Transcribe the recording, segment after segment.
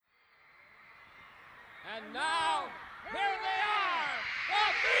And now, here they are, the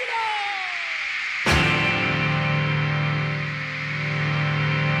Beatles!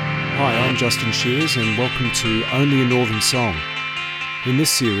 Hi, I'm Justin Shears and welcome to Only a Northern Song. In this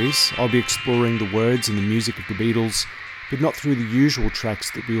series, I'll be exploring the words and the music of the Beatles, but not through the usual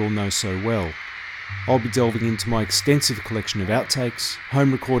tracks that we all know so well. I'll be delving into my extensive collection of outtakes,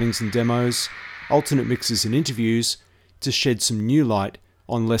 home recordings and demos, alternate mixes and interviews, to shed some new light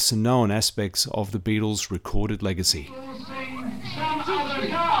on lesser known aspects of the Beatles' recorded legacy.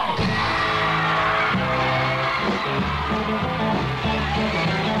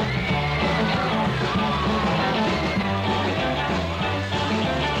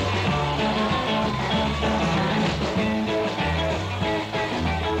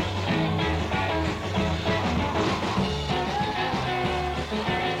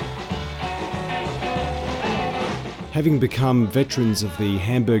 Having become veterans of the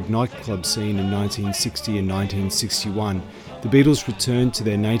Hamburg nightclub scene in 1960 and 1961, the Beatles returned to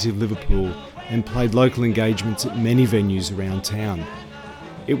their native Liverpool and played local engagements at many venues around town.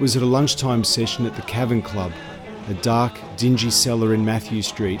 It was at a lunchtime session at the Cavern Club, a dark, dingy cellar in Matthew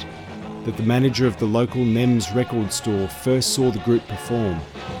Street, that the manager of the local Nems record store first saw the group perform.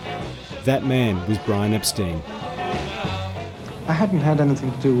 That man was Brian Epstein. I hadn't had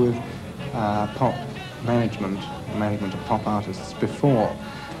anything to do with pop management of pop artists before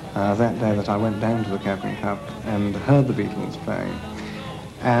that day that I went down to the Cavern Club and heard the Beatles playing.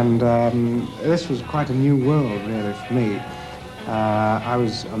 And this was quite a new world, really, for me. I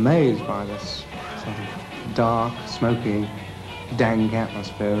was amazed by this sort of dark, smoky, dank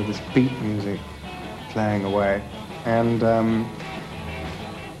atmosphere of this beat music playing away. And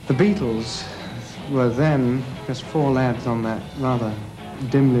the Beatles were then just four lads on that rather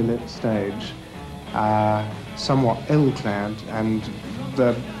dimly lit stage, somewhat ill-clad, and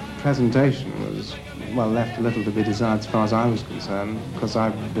the presentation was, well, left a little to be desired as far as I was concerned, because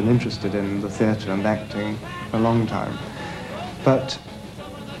I've been interested in the theatre and acting for a long time. But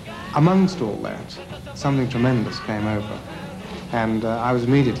amongst all that, something tremendous came over, and I was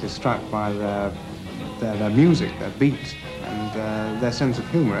immediately struck by their music, their beat, and their sense of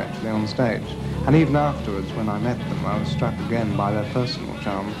humour, actually, on stage. And even afterwards, when I met them, I was struck again by their personal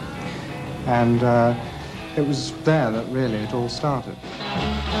charm. And it was there that really it all started.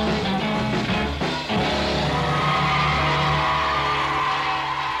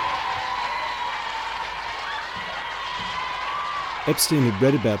 Epstein had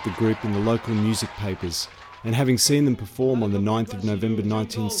read about the group in the local music papers, and having seen them perform on the 9th of November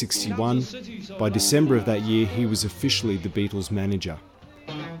 1961, by December of that year he was officially the Beatles' manager.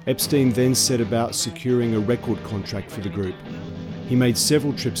 Epstein then set about securing a record contract for the group. He made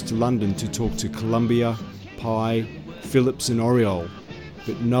several trips to London to talk to Columbia, Pye, Philips and Oriole,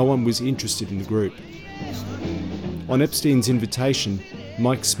 but no one was interested in the group. On Epstein's invitation,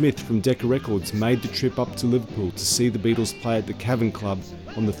 Mike Smith from Decca Records made the trip up to Liverpool to see the Beatles play at the Cavern Club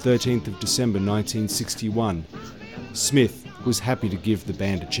on the 13th of December 1961. Smith was happy to give the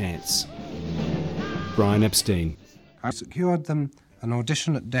band a chance. Brian Epstein. I secured them an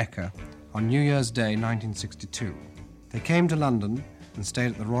audition at Decca on New Year's Day 1962. They came to London and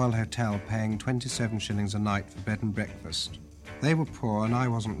stayed at the Royal Hotel, paying 27 shillings a night for bed and breakfast. They were poor and I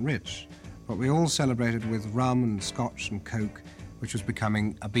wasn't rich, but we all celebrated with rum and scotch and coke, which was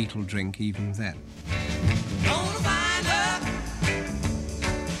becoming a Beatle drink even then. Gonna find her.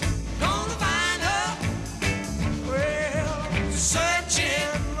 Gonna find her. Well,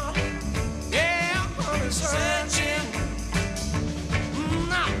 searching. Yeah, I'm gonna searching.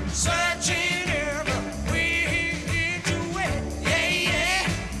 I'm searching.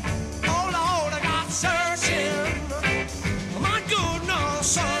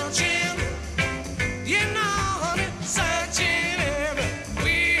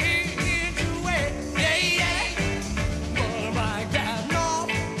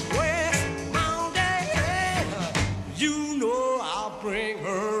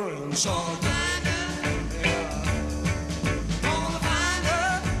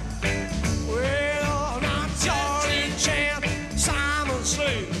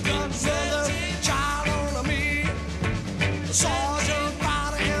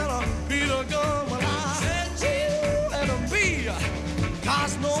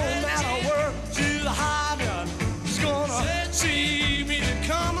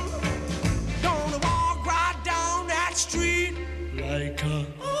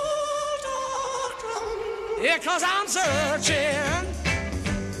 Yeah, 'cause I'm searching,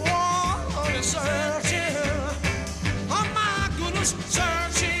 oh, searching, oh my goodness,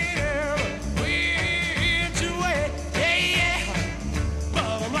 searching, way to way, yeah, yeah, but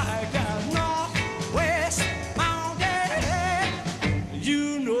I'm like that northwest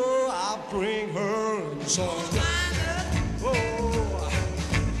So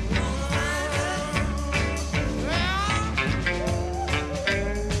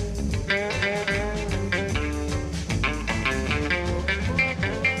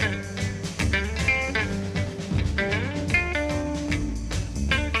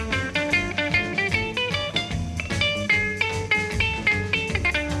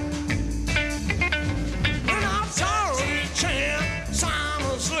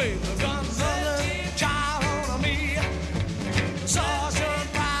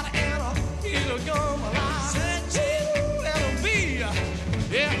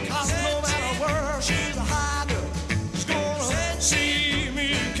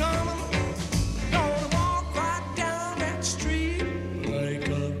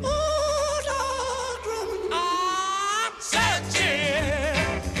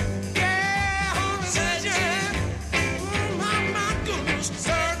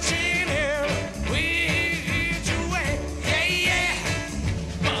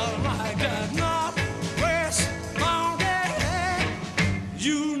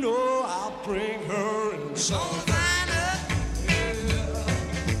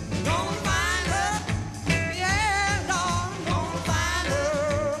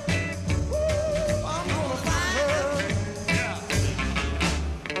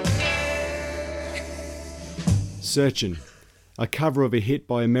Searchin', a cover of a hit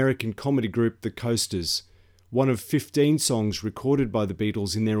by American comedy group The Coasters, one of 15 songs recorded by the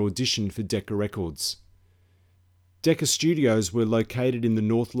Beatles in their audition for Decca Records. Decca Studios were located in the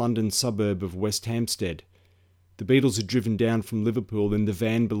North London suburb of West Hampstead. The Beatles had driven down from Liverpool in the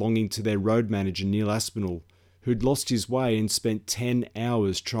van belonging to their road manager Neil Aspinall, who'd lost his way and spent 10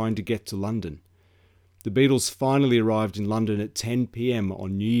 hours trying to get to London. The Beatles finally arrived in London at 10 p.m.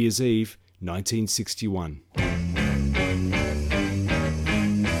 on New Year's Eve, 1961.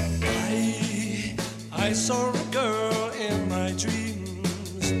 I saw a girl in my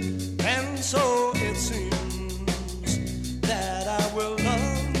dreams, and so it seems that I will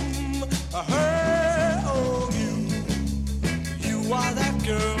love her. Oh, you are that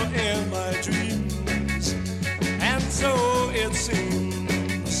girl in my dreams, and so it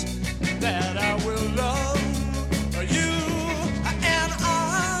seems that I will love you. And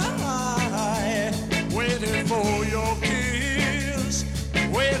I waited for your kiss,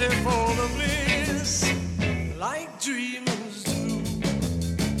 waited for the bliss, like dreamers do.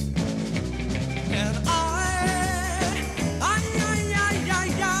 And I,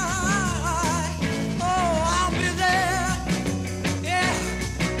 oh, I'll be there, yeah,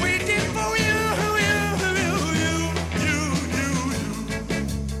 waiting for you.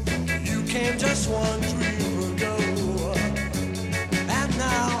 You came just one dream ago, and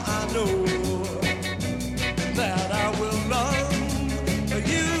now I know that I will love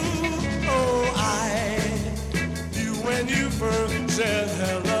you. Oh, when you first said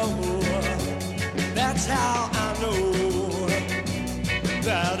hello, that's how I know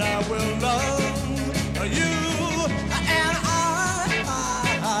that I will love you. And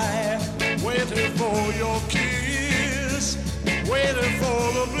I waited for your kiss, waited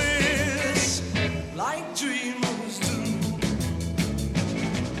for the bliss, like dreamers do.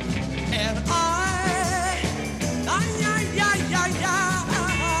 And oh,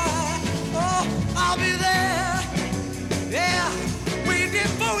 I'll be there. Yeah,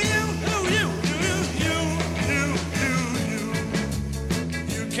 waiting for you.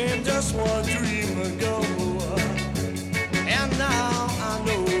 You came just one dream ago, and now I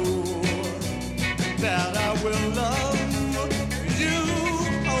know that I will love you.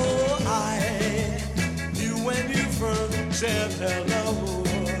 Oh, you when you first said hello,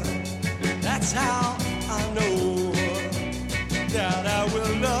 that's how I know that I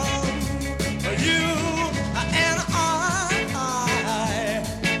will love you. And I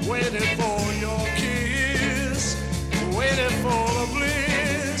waited for your kiss, waited for the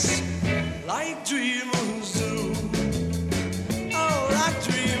bliss, like dreamers do. Oh, like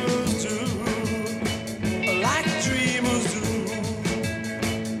dreamers do, like dreamers do.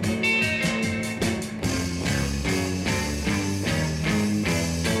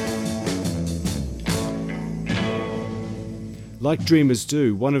 Like Dreamers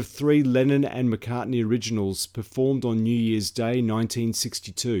Do, one of 3 Lennon and McCartney originals performed on New Year's Day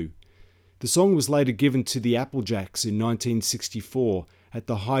 1962. The song was later given to the Applejacks in 1964 at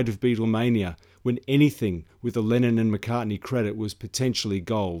the height of Beatlemania, when anything with a Lennon and McCartney credit was potentially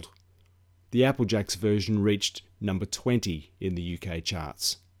gold. The Applejacks version reached number 20 in the UK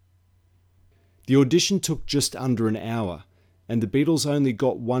charts. The audition took just under an hour, and the Beatles only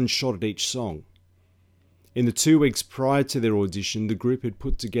got one shot at each song. In the 2 weeks prior to their audition, the group had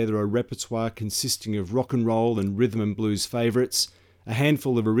put together a repertoire consisting of rock and roll and rhythm and blues favourites, a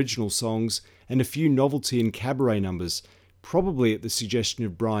handful of original songs, and a few novelty and cabaret numbers, probably at the suggestion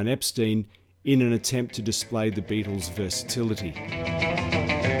of Brian Epstein, in an attempt to display the Beatles' versatility.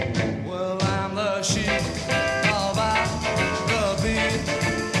 Well, I'm the sheep of the beat.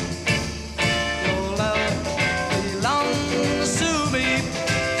 Your love belongs to me.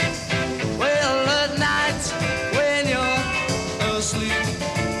 Well, at night when you're asleep,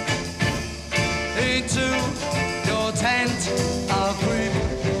 into your tent I'll creep.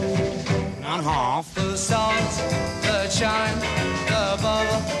 And half the stars that shine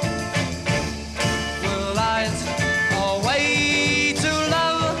above will light our way to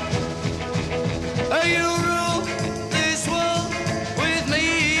love. You rule this world with me.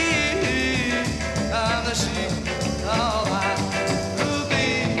 I'm the sheep of my ruby.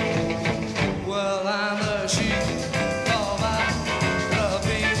 Well, I'm the sheep of my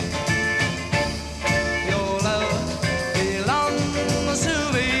ruby. Your love belongs to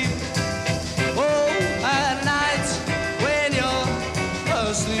me. Oh, at night when you're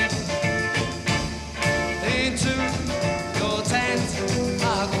asleep, into your tent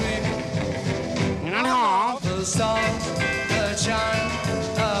I'll creep. And half the stars that shine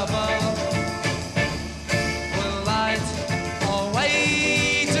above will light our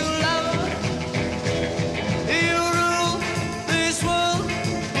way to love. You rule this world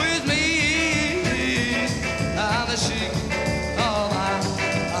with me. I'm the sheep of my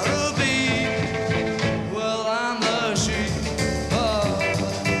ruby. Well, I'm the sheep of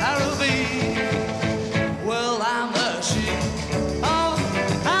my ruby. Well, I'm the sheep of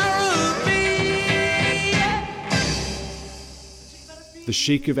Araby. The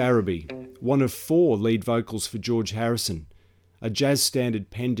Sheik of Araby, one of 4 lead vocals for George Harrison, a jazz standard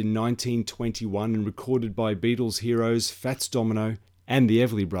penned in 1921 and recorded by Beatles heroes Fats Domino and the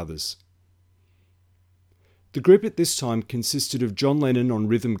Everly Brothers. The group at this time consisted of John Lennon on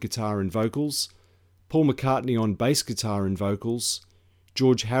rhythm guitar and vocals, Paul McCartney on bass guitar and vocals,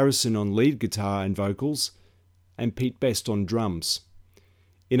 George Harrison on lead guitar and vocals, and Pete Best on drums.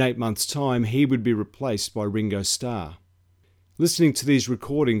 In 8 months' time, he would be replaced by Ringo Starr. Listening to these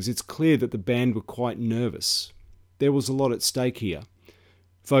recordings, it's clear that the band were quite nervous. There was a lot at stake here.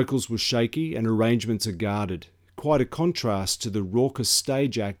 Vocals were shaky and arrangements are guarded, quite a contrast to the raucous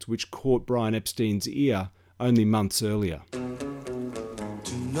stage act which caught Brian Epstein's ear only months earlier. To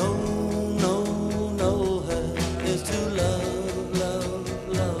know her is to love, love,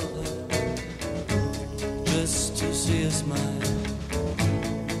 love her. Just to see her smile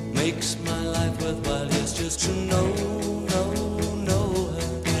makes my life worthwhile. Yes, just to know her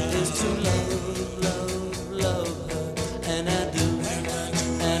is to love, love, love her. And I do,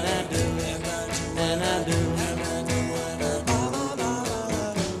 and I do, and I do.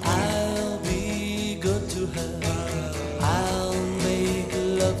 I'll be good to her. I'll make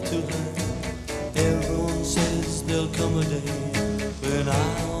love to her. Everyone says there'll come a day when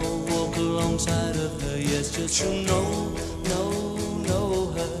I'll walk alongside of her. Yes, just to know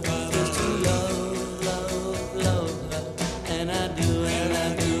her, just to love, love, love her. And I do, and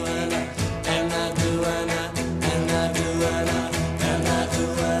I do, and I do, and I do, and I do, and I do,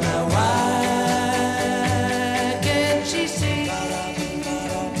 and I. Why can't she see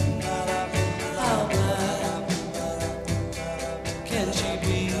how blind can she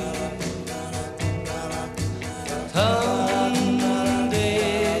be? Someday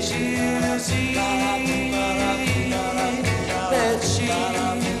she'll see that she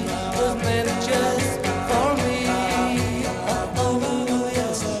was meant just for me. Oh,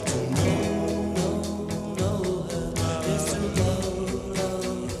 yes, to know her is to love,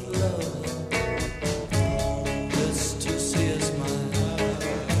 love, love her. Just to see her smile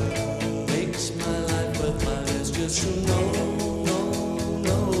makes my life worthwhile. It's just to know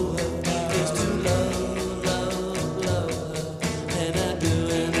her is to love, love, love her. And I do,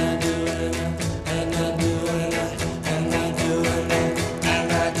 and I do, and I do, and I do,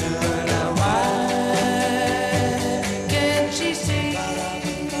 and I do, and I. Why can't she see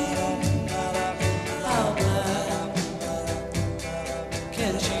how blind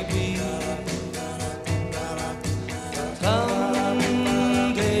can she be?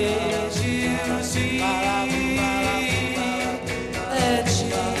 Someday she'll see that she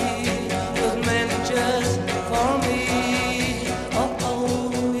was meant just for me.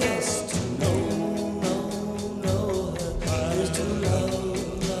 Oh, yes, to know her is to love,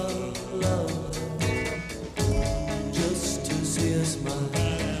 love, love her. Just to see her smile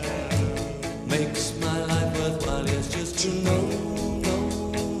makes my life worthwhile. Yes, just to know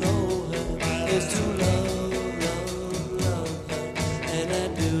her is to love.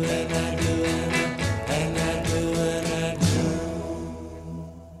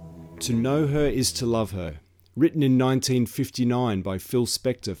 To Know Her Is to Love Her, written in 1959 by Phil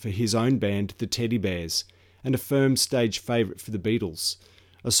Spector for his own band, the Teddy Bears, and a firm stage favourite for the Beatles,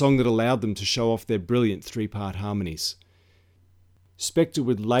 a song that allowed them to show off their brilliant three-part harmonies. Spector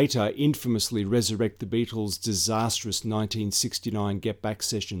would later infamously resurrect the Beatles' disastrous 1969 Get Back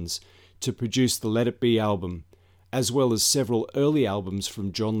sessions to produce the Let It Be album, as well as several early albums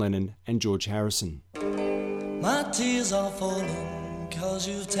from John Lennon and George Harrison. My tears are falling 'cause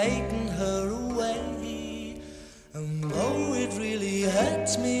you've taken her away, and though it really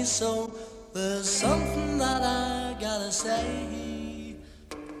hurts me so, there's something that I gotta say.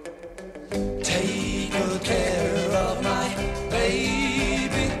 Take good care of my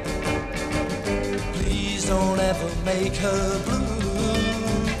baby, please don't ever make her blue.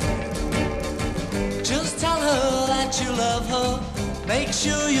 Just tell her that you love her, make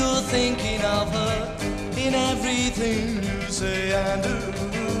sure you're thinking of her in everything you say and do.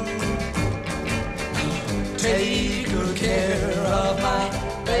 Take good care of my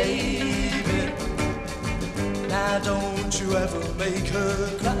baby, now don't you ever make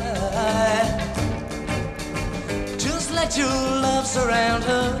her cry. Just let your love surround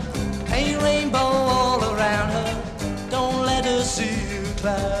her, paint rainbow all around her, don't let her see a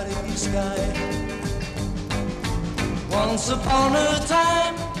cloudy sky. Once upon a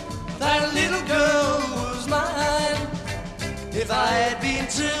time, that little girl was mine. If I had been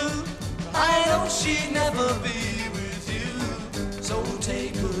two, I know she'd never be with you. So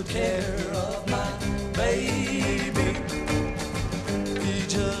take good care of my baby, be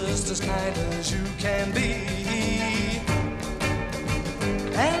just as kind as you can be.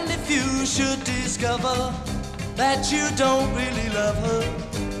 And if you should discover that you don't really love her,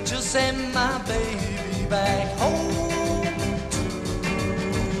 just send my baby back home.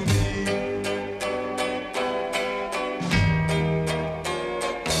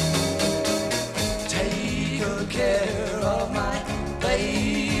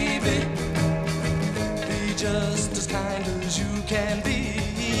 Just as kind as you can be.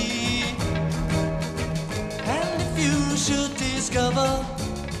 And if you should discover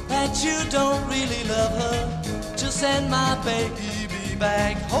that you don't really love her, just send my baby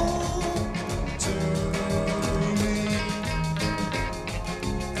back home to me.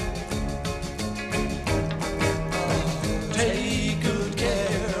 Oh, take good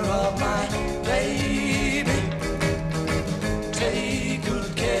care of my baby, take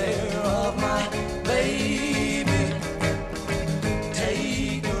good care of my baby.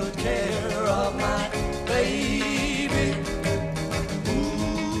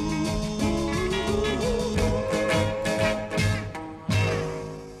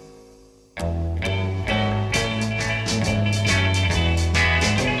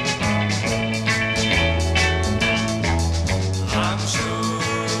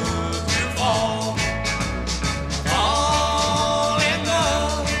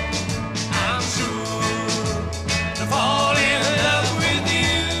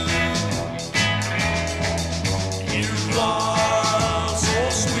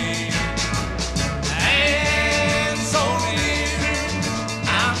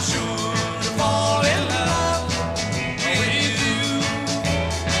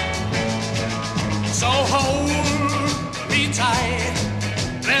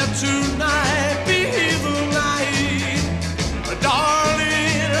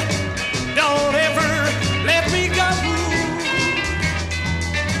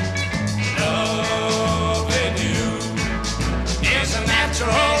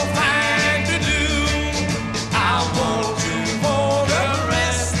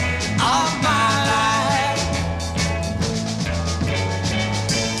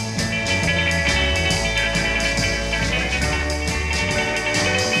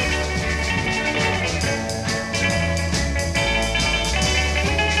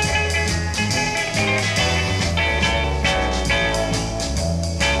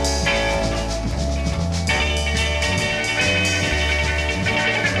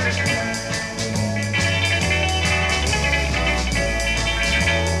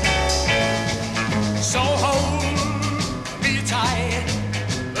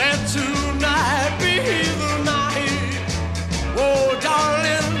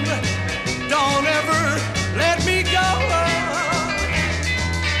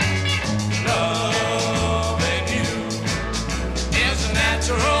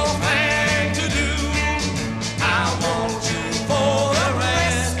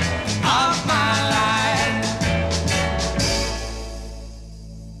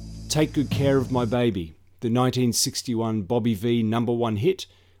 Take Good Care of My Baby, the 1961 Bobby V #1 hit,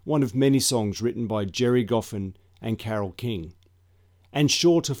 one of many songs written by Jerry Goffin and Carole King. and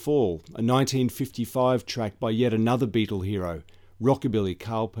Sure to Fall, a 1955 track by yet another Beatle hero, rockabilly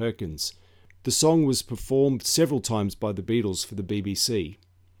Carl Perkins. The song was performed several times by the Beatles for the BBC.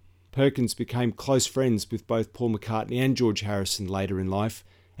 Perkins became close friends with both Paul McCartney and George Harrison later in life,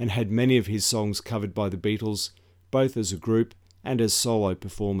 and had many of his songs covered by the Beatles, both as a group and as solo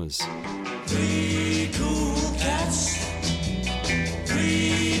performers. Three cool cats,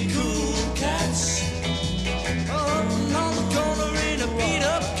 three cool cats, on the corner in a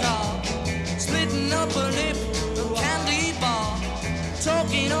beat-up car, splitting up a lip, a candy bar,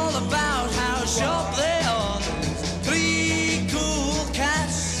 talking all about how sharp they are. Three cool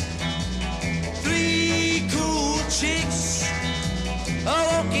cats, three cool chicks,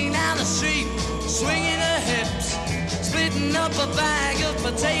 walking down the street, swinging her hips, splitting up a bag of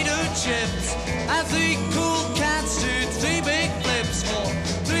potato chips. And three cool cats do three big flips for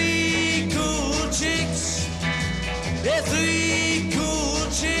three cool chicks. Yeah, three cool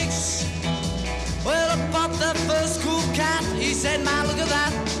chicks. Well, I bought that first cool cat. He said, man, look at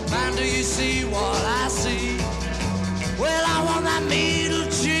that. Man, do you see what I see? Well, I want that middle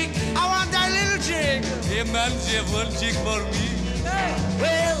chick. I want that little chick. Hey, man, you have one chick for me. Hey.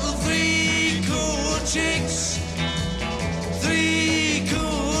 Well, three cool chicks. Three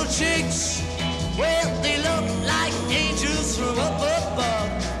cool chicks. Well, they look like angels from up above.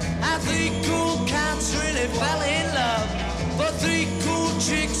 And three cool cats really fell in love. But three cool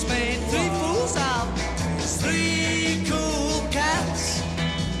chicks made three fools out. Three cool cats.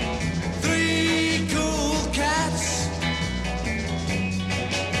 Three cool cats.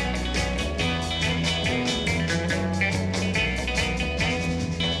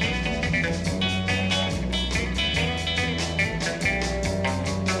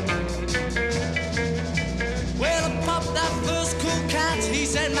 He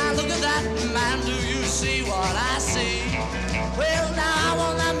said, man, look at that. Man, do you see what I see? Well, now I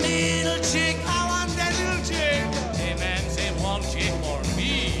want that middle chick. I want that little chick. Hey, man, say one chick for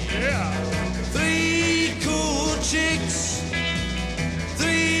me. Yeah. Three cool chicks.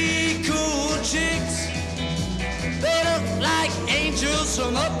 Three cool chicks. They look like angels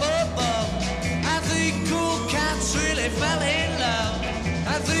from up above. And three cool cats really fell in love.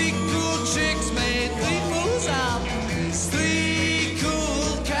 And three cool chicks made three fools out. Three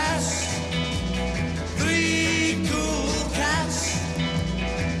cool cats. Three cool cats.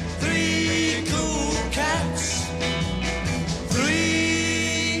 Three cool cats.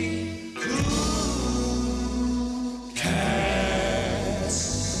 Three cool cats.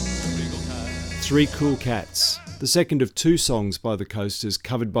 Three Cool Cats, the second of two songs by the Coasters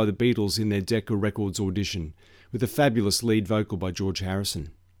covered by the Beatles in their Decca Records audition, with a fabulous lead vocal by George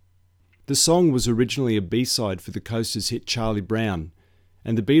Harrison. The song was originally a B-side for the Coasters' hit Charlie Brown,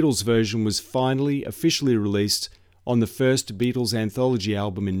 and the Beatles version was finally officially released on the first Beatles anthology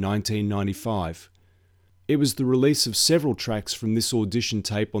album in 1995. It was the release of several tracks from this audition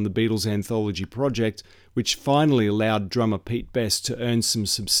tape on the Beatles anthology project which finally allowed drummer Pete Best to earn some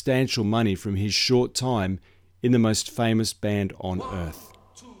substantial money from his short time in the most famous band on earth.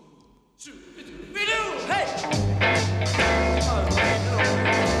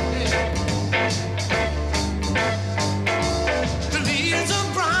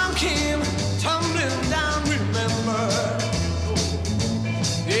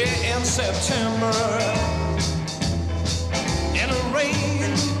 September in the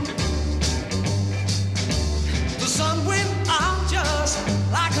rain, the sun went out just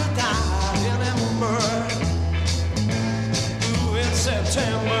like a dying ember. Ooh, in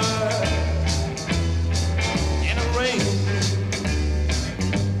September in the rain,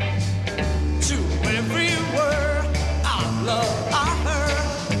 to every word of love I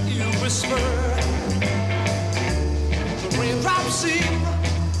heard you whisper. The raindrops seem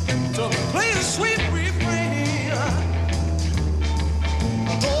to play a sweet refrain.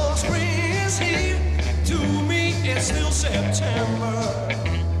 Oh, spring is here. To me, it's still September.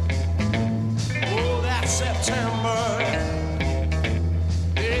 Oh, that's September.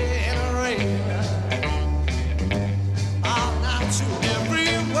 Yeah, in the rain. Ah, now to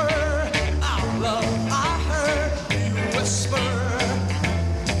every word of love I heard you whisper.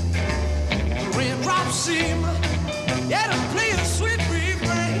 The raindrops seem, yeah, to play a sweet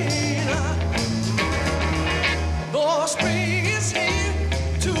refrain. Oh, spring is here.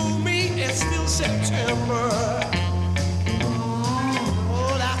 To me, it's still September.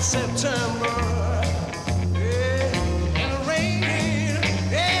 Oh, that's September. Yeah, in the rain.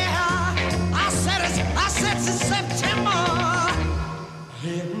 Yeah, I said it's September.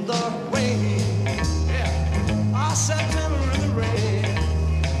 In the rain. Yeah, September in the rain.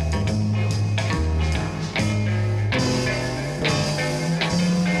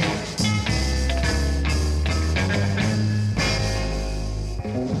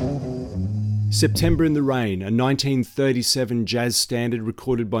 September in the Rain, a 1937 jazz standard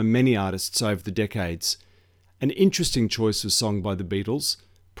recorded by many artists over the decades. An interesting choice of song by the Beatles,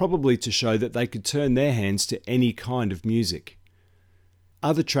 probably to show that they could turn their hands to any kind of music.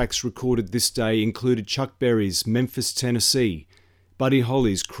 Other tracks recorded this day included Chuck Berry's Memphis, Tennessee, Buddy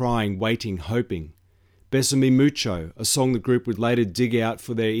Holly's Crying, Waiting, Hoping, Besame Mucho, a song the group would later dig out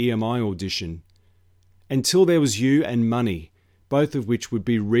for their EMI audition, Until There Was You and Money, both of which would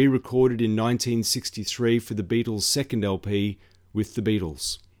be re-recorded in 1963 for the Beatles' second LP, With the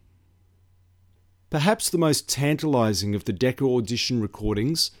Beatles. Perhaps the most tantalising of the Decca audition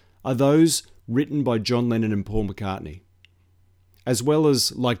recordings are those written by John Lennon and Paul McCartney. As well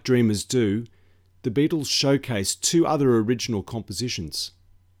as Like Dreamers Do, the Beatles showcased two other original compositions.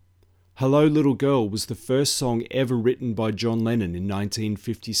 Hello Little Girl was the first song ever written by John Lennon in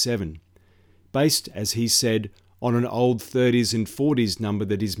 1957, based, as he said, on an old 30s and 40s number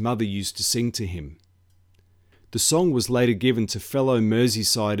that his mother used to sing to him. The song was later given to fellow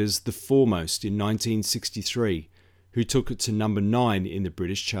Merseysiders The Foremost in 1963, who took it to number 9 in the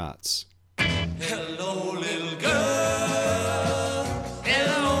British charts. Hello, little girl.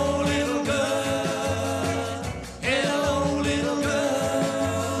 Hello, little girl. Hello, little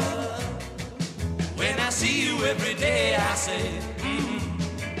girl. When I see you every day, I say,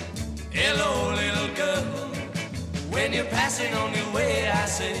 hello, little girl. When you're passing on your way, I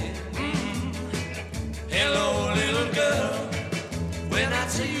say, hello, little girl. When I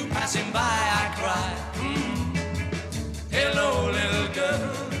see you passing by, I cry, hello, little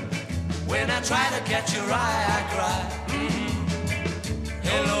girl. When I try to catch your eye, I cry,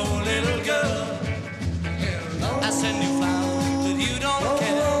 hello, little girl. I send you flowers, but you don't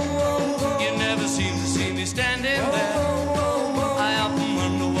care. You never seem to see me standing there. I often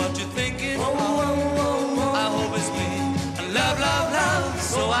wonder what you're thinking of. I hope it's me. Love, love, love.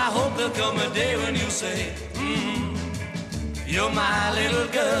 So I hope there'll come a day when you say, you're my little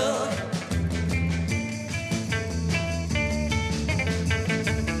girl.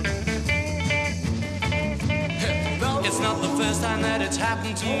 It's not the first time that it's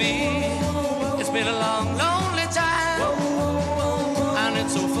happened to me. It's been a long, lonely time. And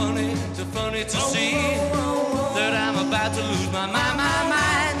it's so funny to see that I'm about to lose my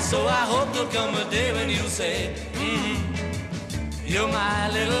mind. So I hope there'll come a day when you say, you're my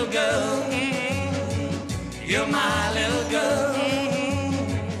little girl. You're my little girl.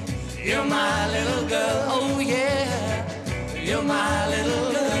 You're my little girl. Oh yeah, you're my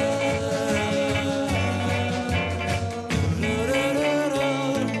little girl.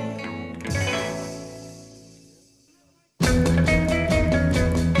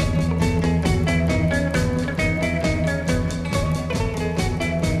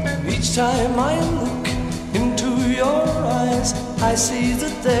 Each time I look into your eyes, I see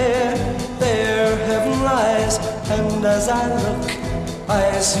that there heaven lies. And as I look,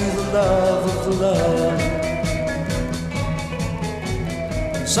 I see the love of the love.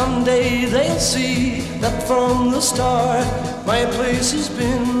 Someday they'll see that from the start, my place has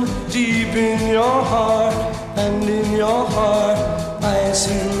been deep in your heart. And in your heart, I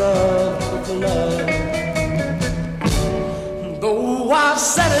see the love of the love. Though I've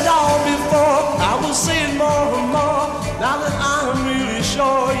said it all before, I will say it more and more. Now that I'm really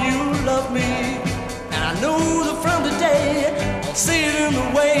sure you love me. And I know that from today, I'll see it in the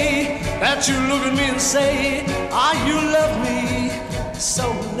way that you look at me and say, you love me.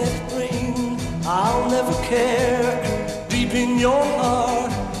 So let it rain, I'll never care. Deep in your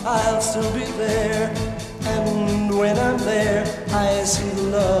heart, I'll still be there. And when I'm there, I see the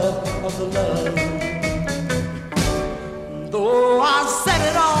love of the love. Though I said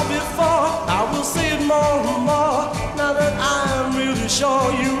it all before, I will say it more and more. Now that I'm really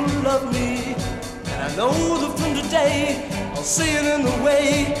sure you love me. And I know that from today, I'll see it in the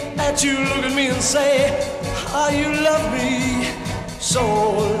way that you look at me and say, you love me. So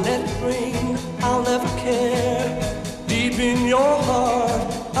let it rain, I'll never care. Deep in your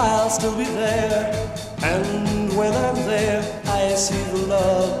heart, I'll still be there. And when I'm there, I see the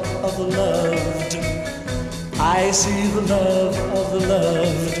love of the loved. I see the love of the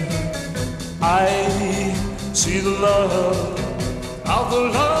loved. I see the love of the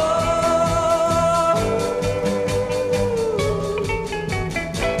loved.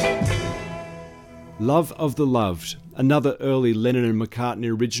 Love of the Loved, another early Lennon and McCartney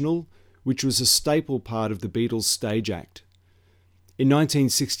original, which was a staple part of the Beatles' stage act. In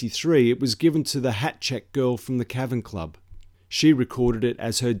 1963, it was given to the Hat Check Girl from the Cavern Club. She recorded it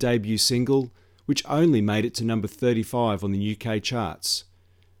as her debut single, which only made it to number 35 on the UK charts.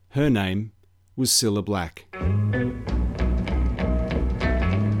 Her name was Cilla Black.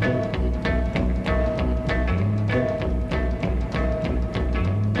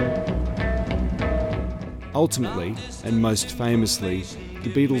 Ultimately, and most famously,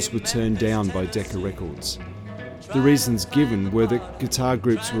 the Beatles were turned down by Decca Records. The reasons given were that guitar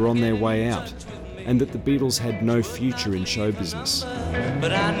groups were on their way out, and that the Beatles had no future in show business.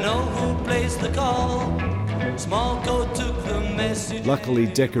 But I know who plays the call. Small coat took the message. Luckily,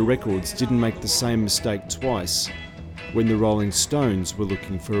 Decca Records didn't make the same mistake twice when the Rolling Stones were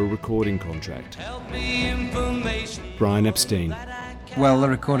looking for a recording contract. Brian Epstein. Well, the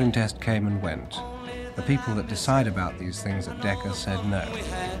recording test came and went. The people that decide about these things at Decca said no.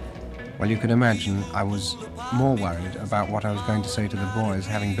 Well, you could imagine I was more worried about what I was going to say to the boys,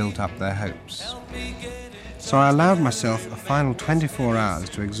 having built up their hopes. So I allowed myself a final 24 hours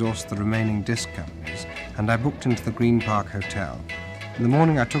to exhaust the remaining disc companies, and I booked into the Green Park Hotel. In the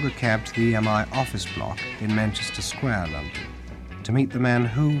morning I took a cab to the EMI office block in Manchester Square, London, to meet the man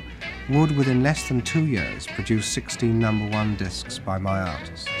who would, within less than 2 years, produce 16 number one discs by my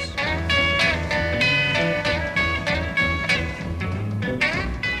artists.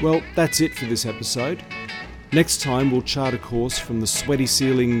 Well, that's it for this episode. Next time we'll chart a course from the sweaty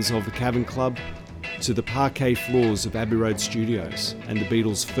ceilings of the Cavern Club to the parquet floors of Abbey Road Studios and the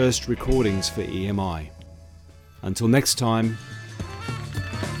Beatles' first recordings for EMI. Until next time,